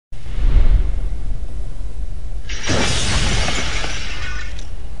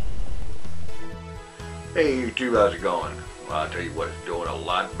Hey YouTube, how's it going? Well, I'll tell you what, it's doing a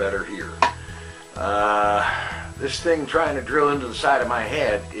lot better here. This thing trying to drill into the side of my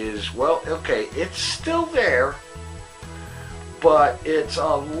head is, well, okay, it's still there, but it's a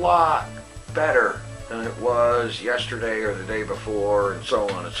lot better than it was yesterday or the day before, and so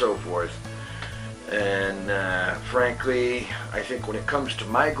on and so forth. And frankly, I think when it comes to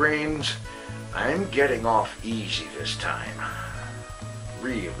migraines, I'm getting off easy this time.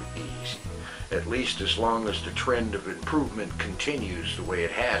 Really easy. At least as long as the trend of improvement continues the way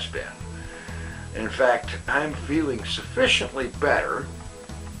it has been. In fact, I'm feeling sufficiently better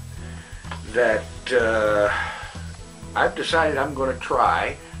that I've decided I'm going to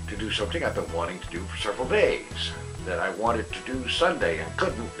try to do something I've been wanting to do for several days, that I wanted to do Sunday and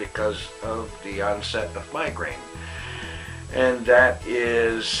couldn't because of the onset of migraine. And that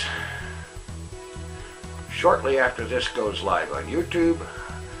is, shortly after this goes live on YouTube,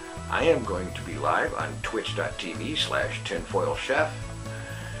 I am going to be live on twitch.tv/TinFoilChef,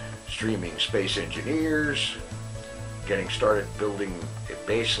 streaming Space Engineers, getting started building a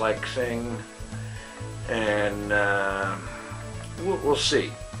base-like thing, and we'll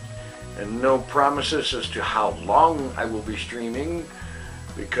see. And no promises as to how long I will be streaming,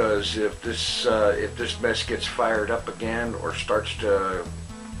 because if this mess gets fired up again or starts to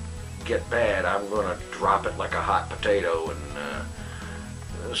get bad, I'm going to drop it like a hot potato and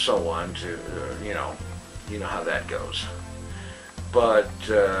so on to, you know how that goes. But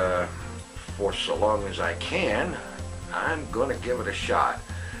for so long as I can, I'm going to give it a shot.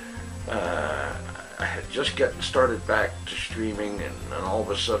 I had just gotten started back to streaming, and all of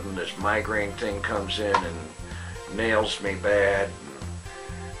a sudden this migraine thing comes in and nails me bad.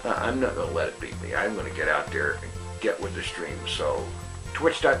 I'm not going to let it beat me. I'm going to get out there and get with the stream. So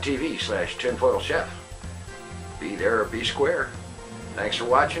twitch.tv/TinFoilChef. Be there or be square. Thanks for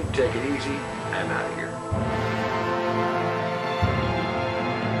watching. Take it easy. I'm out of here.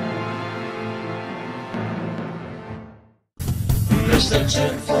 Mr.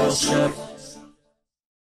 TinFoilChef.